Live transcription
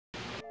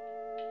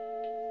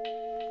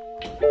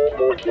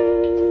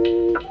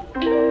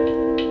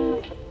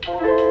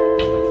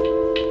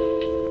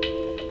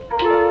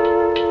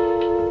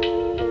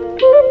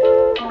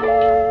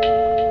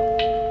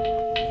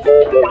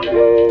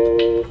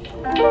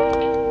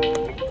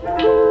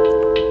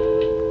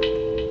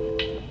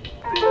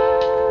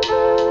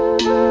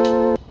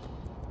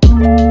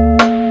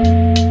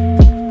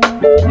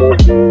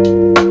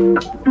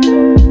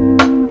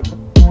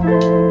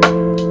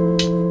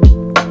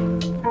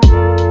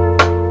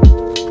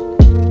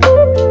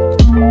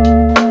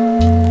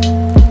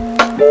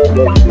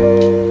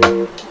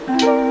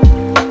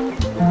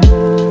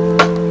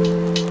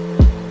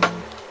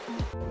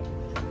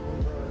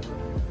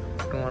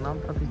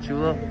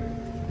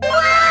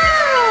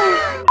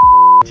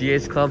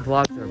TheGHClub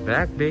vlogs are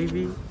back,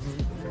 baby.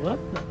 What?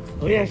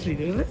 Are we actually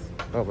doing this?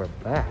 Oh, we're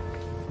back.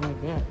 Oh my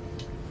god.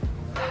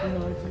 You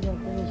know, I just got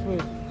finished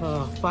with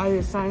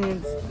fire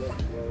science,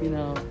 you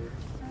know,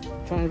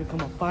 trying to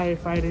become a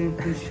firefighter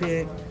and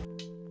shit.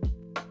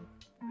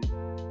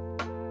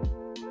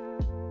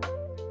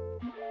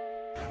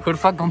 Who the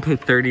fuck gonna pay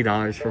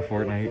 $30 for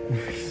Fortnite?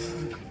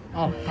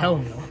 Oh, hell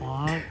no.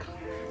 Fuck.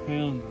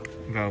 Hell no.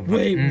 Bro,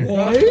 wait,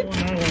 what?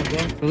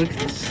 Look at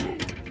this.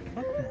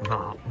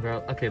 Wow,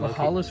 bro. Okay, look.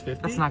 Hollis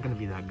 50? That's not gonna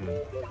be that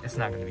good. It's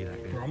not gonna be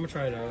that good. Bro, I'm gonna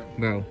try it out.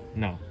 Bro,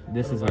 no.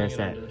 This is where it's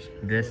at.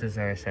 This is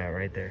where it's at,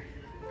 right there.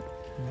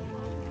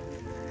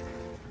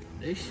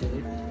 This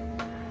shit.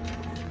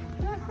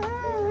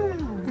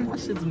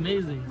 This shit's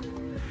amazing.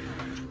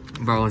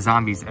 Bro,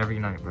 zombies every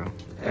night, bro.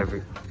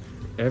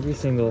 Every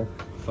single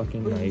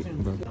fucking night,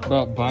 bro.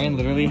 Bro, Brian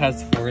literally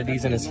has 4 of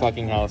these in his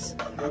fucking house.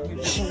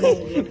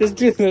 This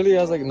dude literally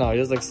has like, no, he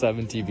has like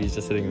 7 TVs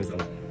just sitting in his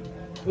house.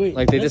 Wait,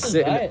 like they just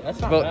sit in it.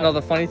 But no,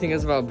 the funny thing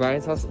is about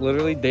Brian's house,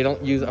 literally they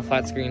don't use a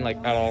flat screen like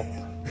at all.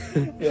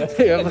 Yeah,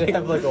 they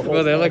have like a whole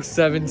bro, they have like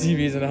 7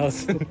 TVs in the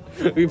house.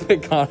 We play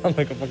COD on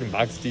like a fucking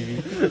box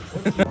TV.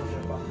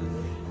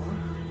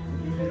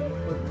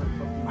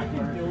 I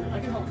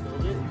can help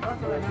build it.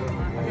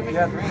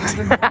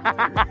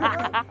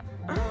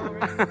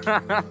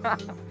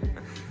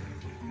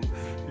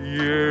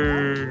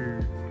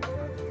 Yeah.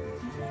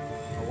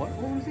 What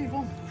was he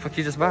from? Fuck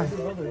you just buy.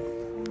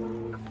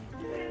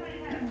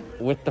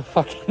 With the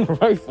fucking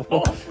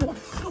rifle.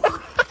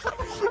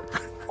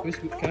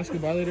 Can I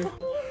scoot by later?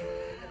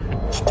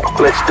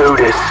 Let's do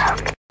this.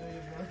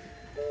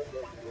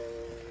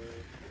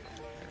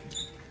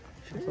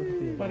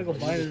 About to go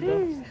buy this,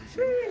 bro.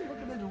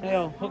 Hey,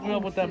 yo, hook me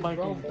up with that mic.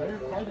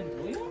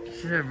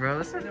 Shit,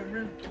 bro.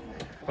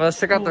 Well, let's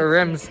check out the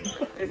rims.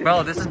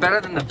 Bro, this is better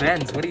than the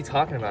Benz. What are you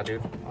talking about,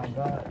 dude?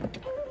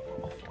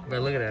 Bro,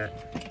 look at that.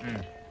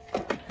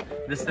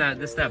 This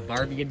that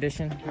Barbie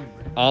edition.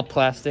 All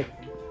plastic.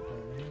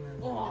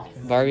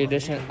 Barbie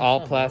edition, all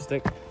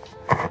plastic.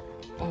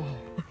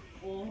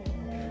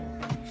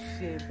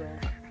 Shit, bro.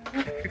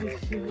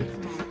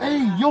 Hey,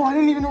 yo, I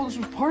didn't even know this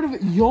was part of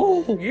it.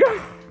 Yo!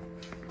 Yeah.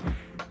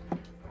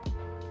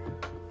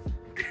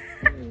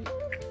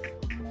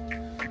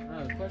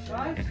 Question?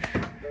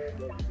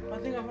 I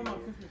think I found my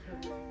Christmas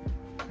present.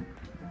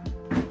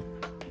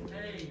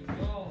 Hey,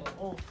 yo.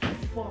 Oh,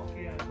 fuck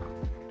yeah.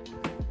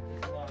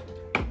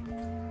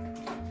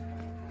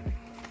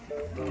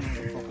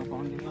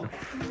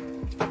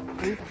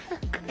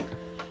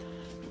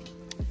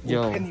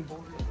 Yo.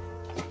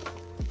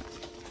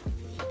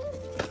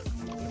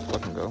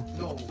 Fucking go.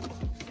 No,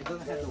 it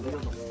doesn't have the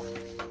wheels on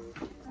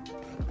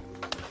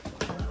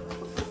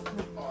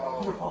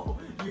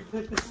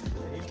it.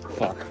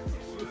 Fuck.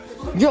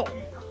 Yo!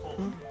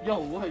 Yo,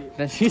 what?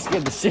 Then she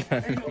scared the shit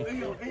out of me.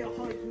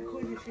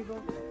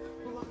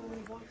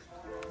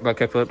 Bro,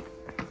 kickflip.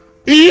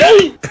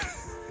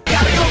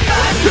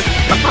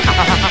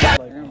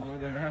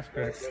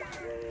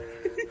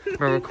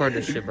 Bro, record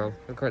this shit, bro.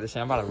 Record this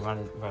shit. I'm about to run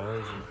it, bro. Where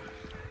is it?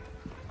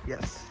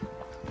 Yes.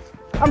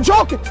 I'm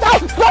joking!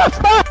 Stop! Stop!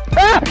 Stop!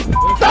 Stop!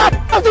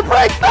 Stop the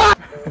brake! Stop!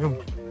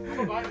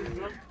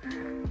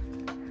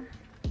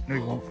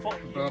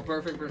 Bro,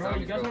 perfect for Bro, you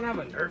zombies, guys bro. wanna have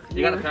a Nerf?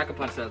 You gotta pack a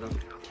punch that, though.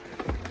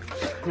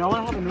 Y'all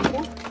wanna have a Nerf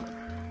one?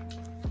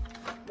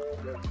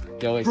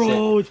 Yo, wait, Bro,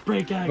 shit. it's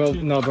break Bro,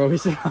 action. no, bro, we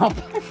should hop.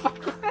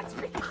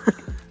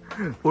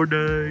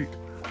 Fortnite.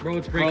 Bro,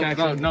 it's break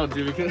action. No,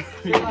 dude, we can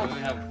really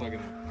have a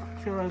fucking...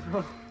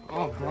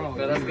 Oh, bro.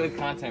 Bro, that's good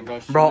content, bro.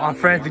 Bro, on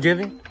Friends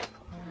Giving?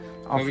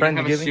 Bro, we can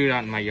have a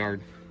shootout in my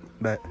yard.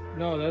 Bet.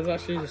 No, that's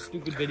actually a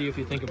stupid video if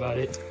you think about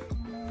it.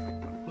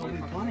 It'll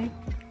be funny.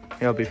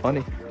 It'll be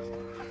funny.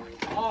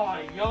 Oh,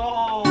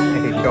 yo.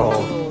 Hey, yo.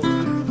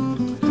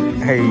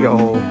 Hey,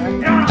 yo.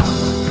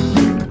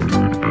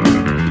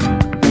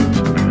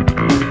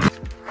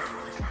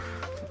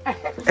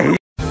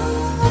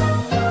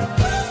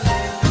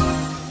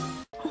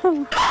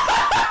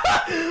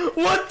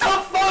 What the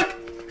fuck?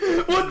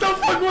 What the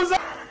fuck was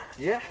that?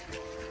 Yeah.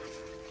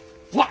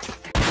 What?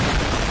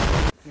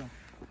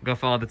 Go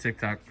follow the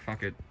TikTok.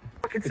 Fuck it.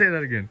 Fucking say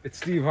that again. It's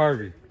Steve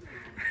Harvey.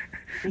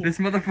 This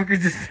motherfucker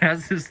just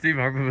has his Steve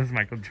Harvey with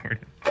Michael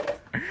Jordan.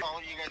 Oh,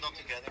 you guys all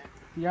together?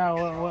 Yeah,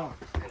 what?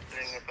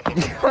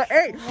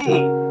 Hey!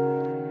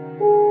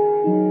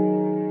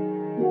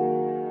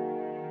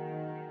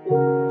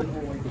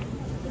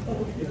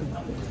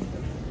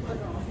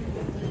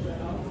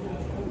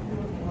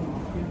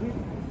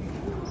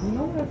 You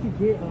know what you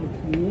get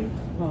cream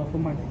for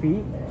my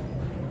feet?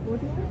 What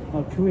do you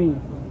want? Cream.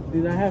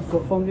 Did I have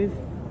fungus?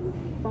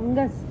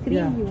 Fungus cream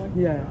Yeah. you want?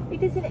 Yeah.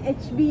 It is an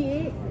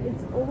HBA.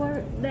 It's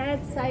over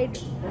that side.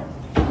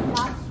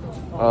 Last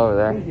one. Oh,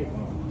 there.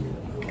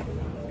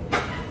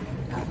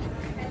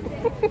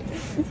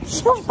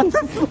 What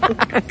the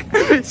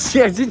fuck?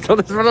 She actually told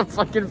us what a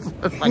fucking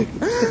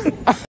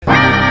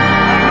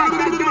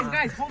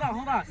Guys, hold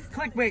on.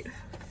 Clickbait.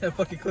 That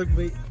fucking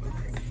clickbait.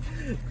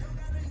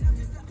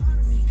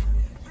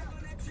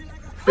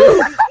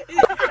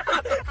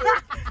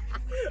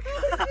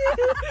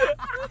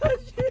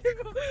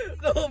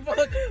 No,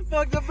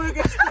 fuck the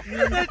burger.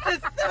 That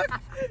shit stuck.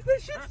 That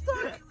shit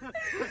stuck.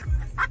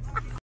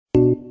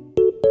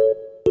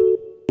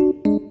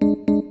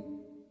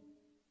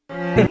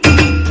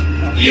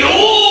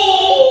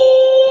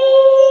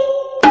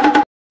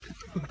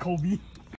 Kobe.